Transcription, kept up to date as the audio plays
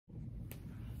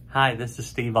Hi, this is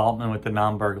Steve Altman with the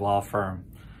Nomberg Law Firm,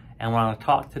 and I want to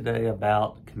talk today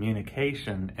about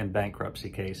communication in bankruptcy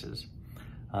cases.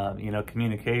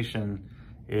 Communication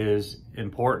is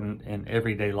important in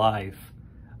everyday life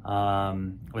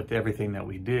with everything that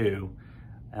we do,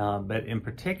 but in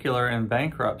particular in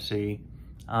bankruptcy,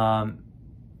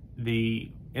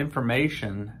 the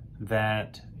information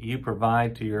that you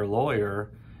provide to your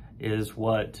lawyer is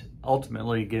what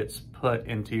ultimately gets put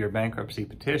into your bankruptcy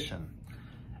petition.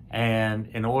 And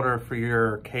in order for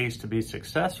your case to be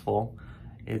successful,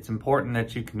 it's important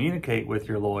that you communicate with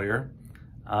your lawyer,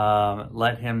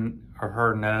 let him or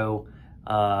her know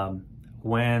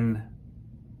when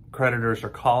creditors are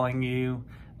calling you,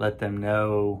 let them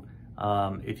know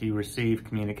if you receive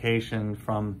communication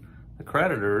from the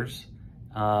creditors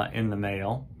in the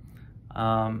mail,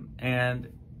 and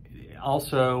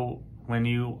also when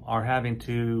you are having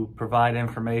to provide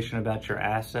information about your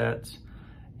assets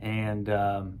and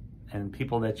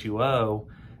people that you owe,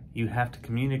 you have to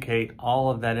communicate all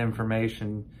of that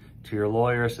information to your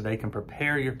lawyer so they can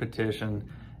prepare your petition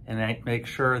and make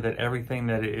sure that everything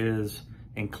that is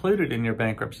included in your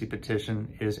bankruptcy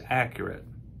petition is accurate.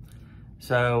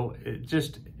 So it's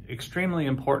just extremely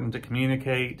important to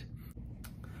communicate.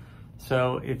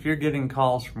 So if you're getting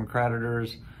calls from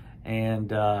creditors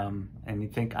and you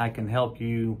think I can help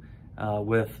you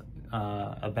with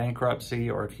a bankruptcy,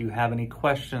 or if you have any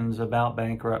questions about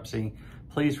bankruptcy,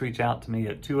 please reach out to me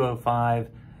at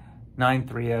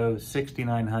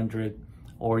 205-930-6900,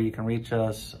 or you can reach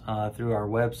us through our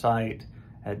website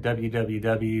at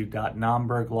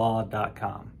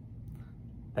www.nomberglaw.com.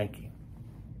 Thank you.